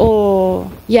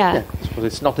 So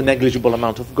it's not a negligible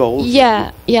amount of gold.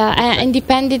 And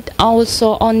depended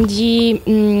also on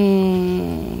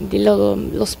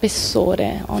lo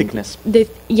spessore, on thickness,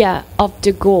 of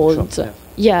the gold. Sure,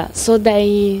 So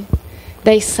they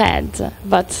said,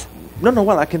 but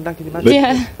well, I can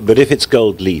imagine. But if it's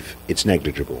gold leaf, it's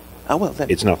negligible. Then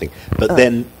it's nothing. But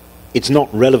then it's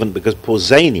not relevant, because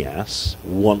Pausanias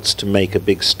wants to make a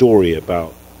big story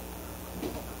about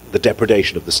the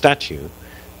depredation of the statue.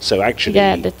 So actually,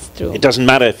 that's true. It doesn't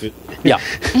matter if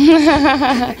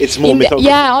it's more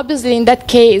mythological. Obviously in that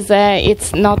case,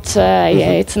 it's not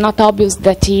it's not obvious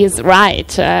that he is right.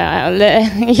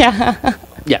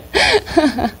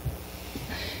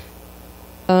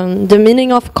 The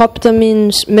meaning of copta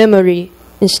means memory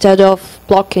instead of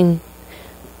blocking.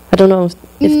 I don't know.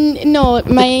 No,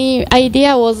 my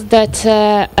idea was that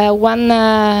when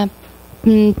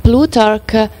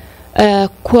Plutarch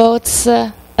quotes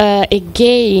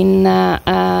again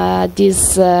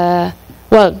this,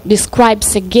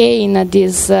 describes again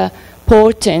this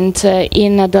portent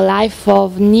in the life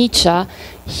of Nietzsche,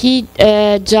 he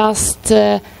just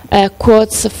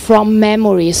quotes from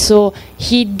memory, so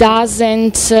he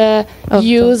doesn't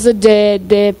use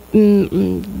the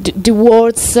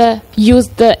words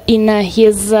used in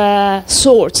his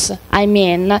source. I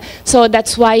mean, so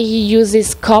that's why he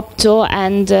uses copto,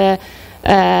 and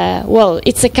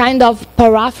it's a kind of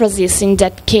paraphrasis in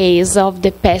that case of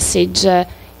the passage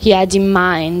he had in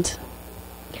mind.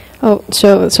 Oh,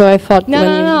 so I thought...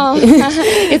 No.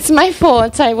 It's my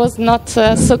fault. I was not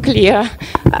so clear.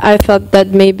 I thought that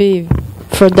maybe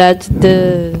for that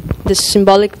the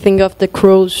symbolic thing of the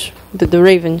crows, the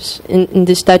ravens in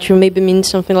the statue maybe means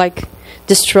something like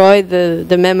destroy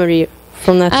the memory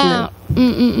from Athena.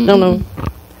 No.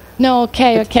 No,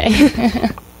 okay.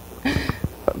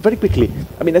 Very quickly,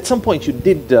 I mean, at some point you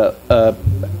did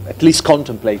at least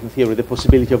contemplate, in theory, the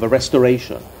possibility of a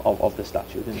restoration of the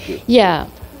statue, didn't you? Yeah.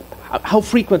 How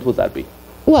frequent would that be?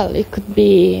 Well, it could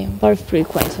be very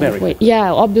frequent. Very.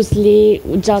 Yeah, obviously,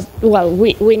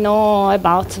 we know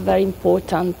about very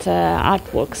important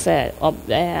artworks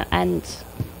and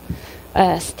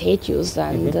statues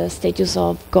and statues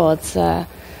of gods.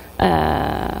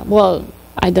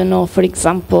 I don't know, for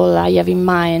example, I have in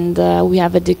mind, we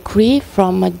have a decree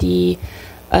from the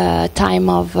time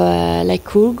of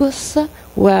Lycurgus,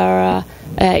 where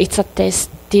it's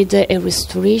attested a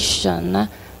restoration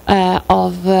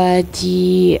of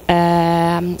the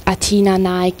Athena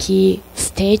Nike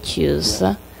statues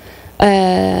in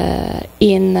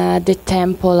the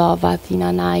temple of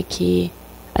Athena Nike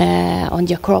on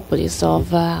the Acropolis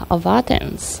of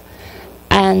Athens.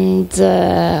 And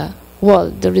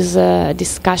there is a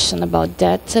discussion about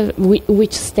that,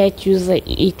 which statues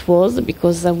it was,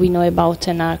 because we know about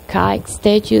an archaic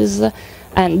statues,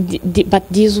 but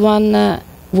this one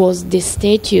was the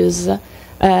statues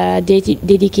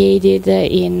dedicated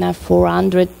in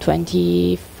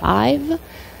 425,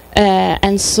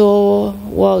 and so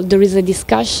there is a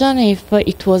discussion if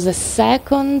it was a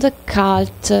second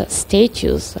cult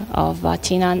statues of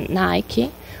Athena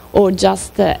Nike or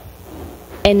just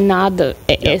another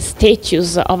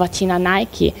statues of Athena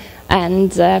Nike.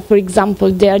 And for example,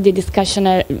 there the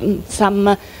discussion,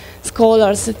 some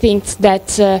scholars think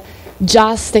that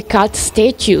just a cult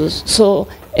statue, so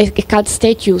a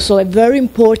very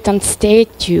important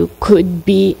statue could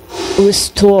be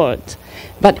restored.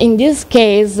 But in this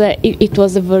case, it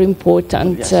was a very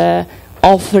important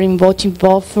votive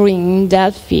offering in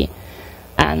Delphi.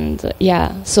 And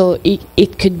so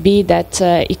it could be that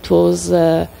it was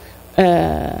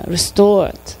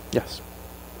restored. Yes.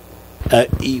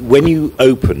 When you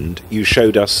opened, you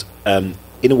showed us,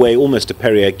 in a way, almost a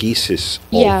periegesis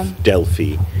of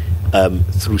Delphi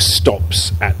through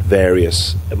stops at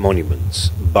various monuments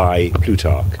by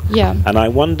Plutarch. Yeah. And I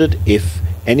wondered if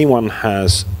anyone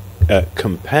has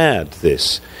compared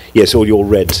this. Yes, all your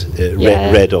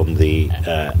red on the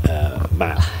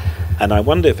map. And I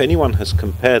wonder if anyone has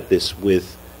compared this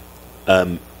with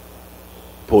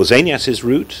Pausanias'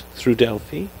 route through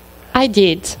Delphi. I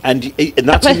did. And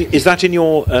that's is that in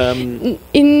your?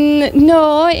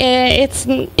 No,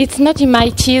 it's not in my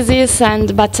thesis,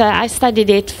 but I studied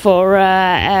it for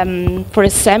a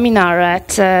seminar at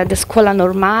the Scuola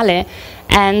Normale,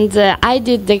 and I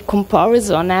did the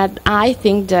comparison, and I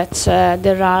think that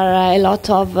there are a lot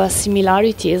of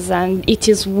similarities, and it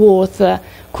is worth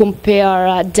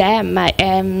compare them.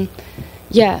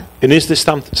 Yeah. And is this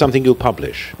something you'll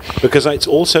publish? Because it's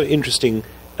also interesting.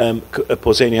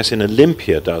 Pausanias in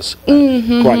Olympia does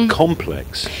quite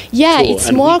complex. Yeah,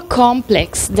 it's more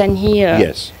complex than here.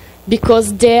 Yes.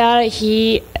 Because there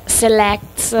he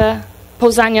selects,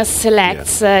 Pausanias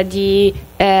selects the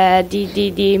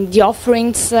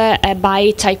offerings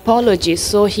by typology.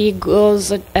 So he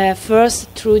goes first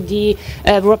through the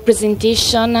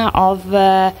representation of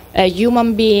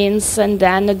human beings, and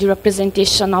then the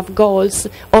representation of gods.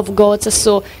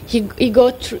 So he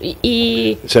goes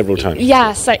several times.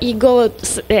 Yes, he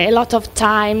goes a lot of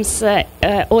times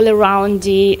all around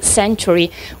the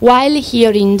sanctuary. While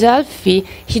here in Delphi,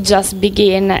 he just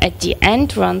begin at the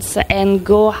entrance and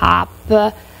go up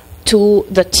to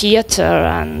the theater,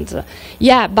 and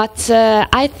but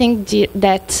I think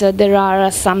that there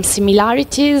are some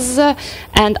similarities,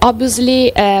 and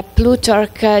obviously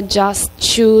Plutarch just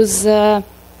chooses the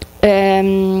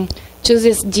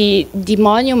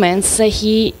monuments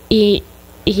he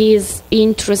is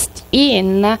interested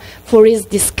in for his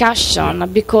discussion,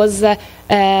 because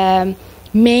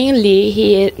mainly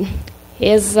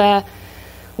his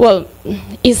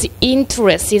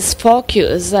interest, his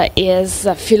focus is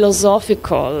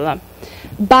philosophical,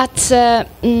 but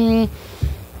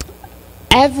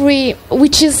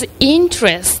which is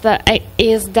interest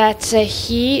is that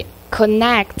he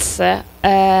connects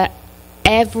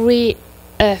every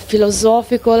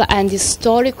philosophical and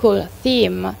historical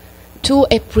theme to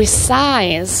a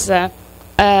precise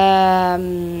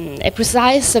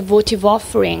votive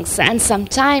offerings, and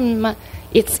sometimes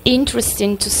it's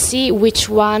interesting to see which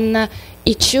one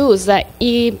he chooses.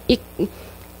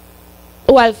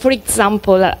 For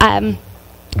example,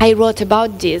 I wrote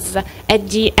about this. At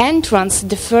the entrance,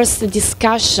 the first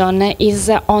discussion is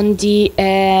on the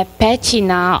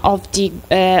patina of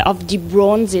the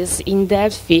bronzes in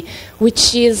Delphi,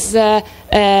 which is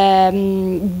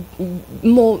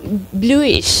more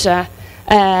bluish.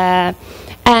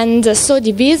 And so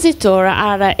the visitors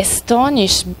are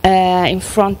astonished in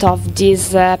front of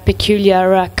this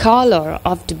peculiar color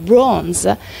of the bronze.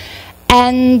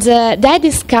 And they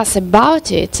discuss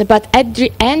about it, but at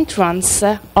the entrance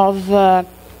of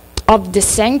the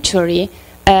sanctuary,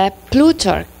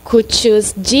 Plutarch could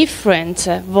choose different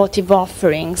votive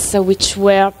offerings, which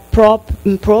were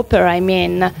proper, I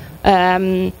mean,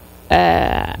 and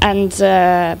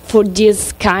for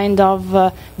this kind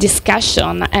of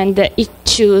discussion, and it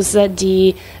chose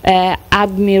the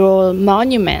admiral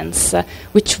monuments,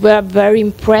 which were very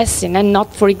impressive, and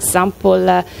not, for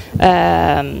example,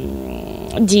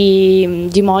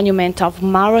 the monument of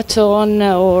Marathon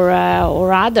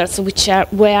or others, which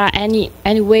were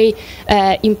anyway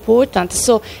important.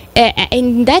 So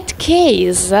in that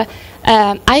case,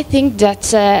 I think that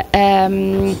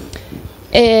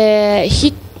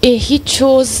he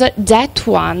chose that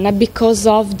one because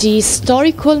of the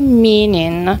historical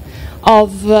meaning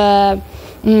of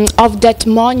that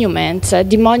monument.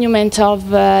 The monument of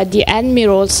the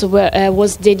admirals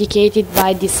was dedicated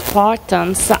by the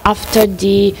Spartans after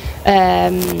the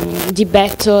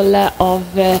battle of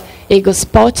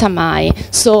Aegospotami.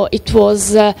 So it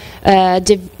was a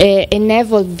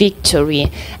naval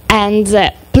victory,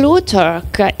 and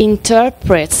Plutarch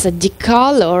interprets the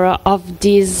color of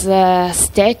these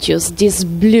statues, this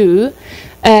blue,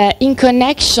 in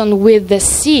connection with the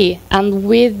sea and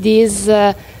with this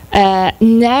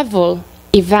naval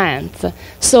event.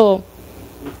 So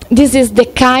this is the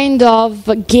kind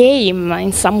of game,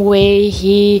 in some way,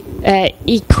 he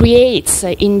creates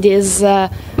in this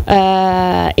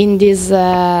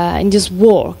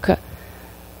work.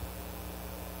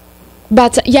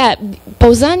 But yeah,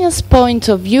 Pausanias' point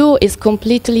of view is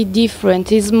completely different.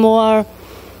 It's more,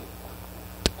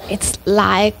 it's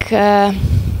like,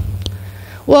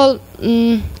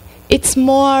 it's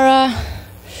more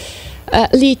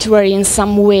literary in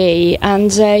some way,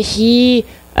 and he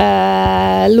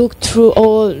looked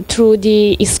through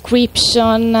the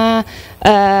inscription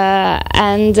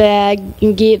and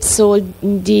gives all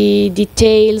the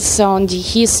details on the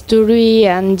history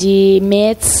and the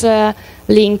myths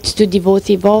linked to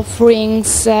devotive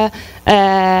offerings,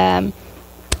 and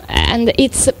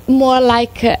it's more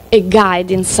like a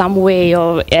guide in some way.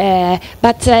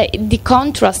 But the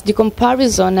contrast, the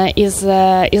comparison is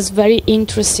very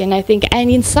interesting, I think.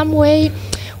 And in some way,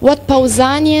 what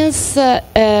Pausanias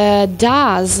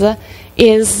does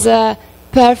is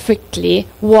perfectly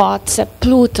what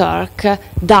Plutarch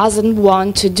doesn't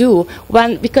want to do.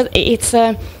 Because it's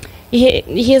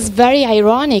he is very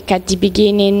ironic at the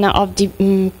beginning of the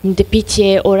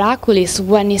Pitiae Oraculis,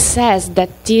 when he says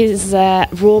that this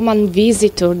Roman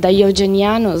visitor,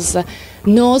 Diogenianus,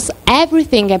 knows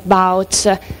everything about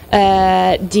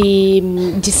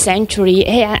the century,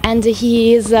 and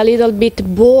he is a little bit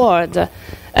bored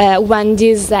when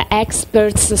these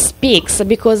experts speaks,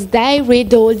 because they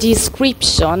read all the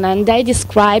inscription and they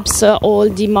describe all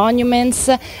the monuments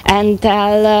and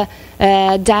tell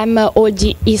them all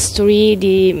the history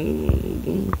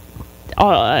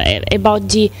about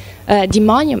the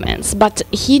monuments, but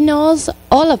he knows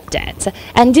all of that,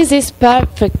 and this is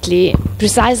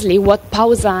precisely what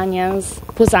Pausanias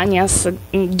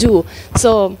do.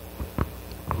 So,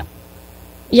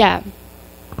 yeah,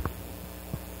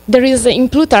 there is in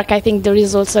Plutarch, I think there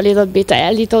is also a little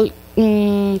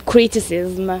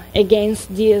criticism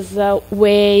against this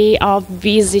way of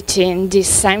visiting this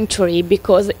sanctuary,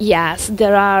 because yes,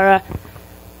 there are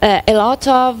a lot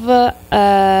of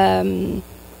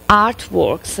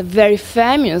artworks very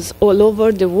famous all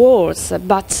over the world,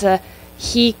 but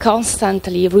he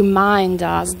constantly reminds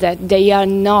us that they are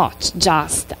not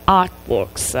just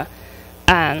artworks,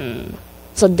 and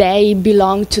so they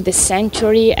belong to the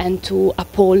sanctuary and to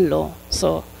Apollo.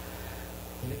 So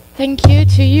thank you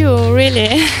to you,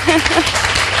 really.